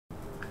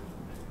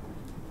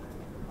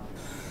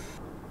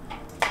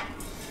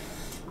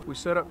We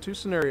set up two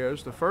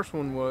scenarios. The first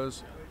one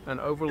was an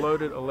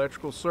overloaded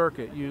electrical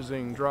circuit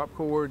using drop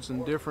cords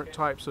and different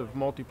types of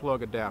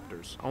multi-plug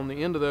adapters. On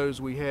the end of those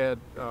we had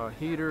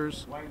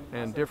heaters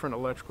and different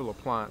electrical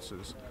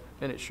appliances,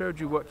 and it showed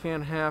you what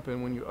can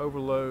happen when you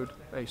overload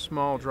a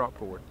small drop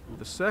cord.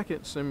 The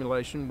second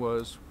simulation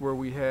was where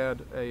we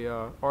had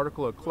a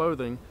article of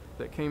clothing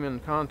that came in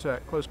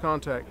close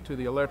contact to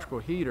the electrical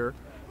heater.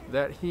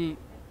 That heat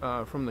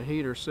from the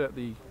heater set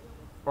the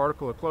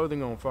article of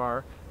clothing on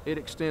fire. It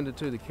extended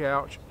to the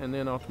couch and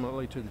then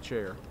ultimately to the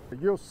chair.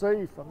 You'll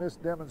see from this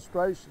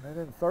demonstration, and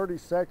in 30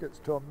 seconds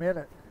to a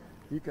minute,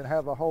 you can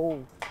have a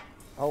whole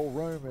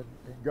room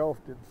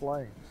engulfed in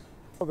flames.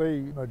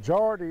 The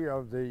majority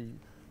of the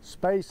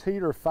space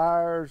heater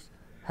fires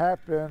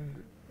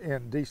happened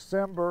in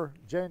December,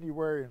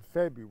 January, and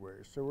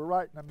February. So we're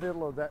right in the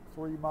middle of that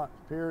 3-month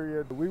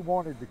period. We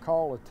wanted to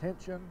call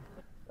attention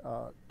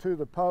to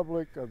the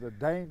public of the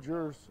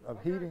dangers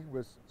of heating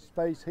with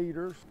space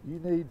heaters. You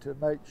need to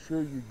make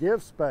sure you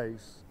give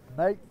space,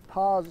 make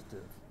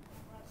positive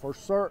for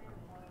certain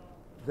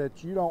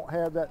that you don't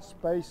have that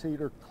space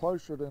heater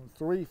closer than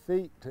 3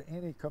 feet to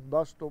any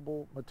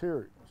combustible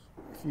materials.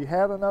 If you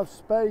had enough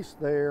space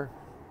there,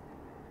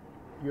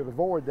 you'd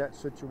avoid that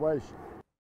situation.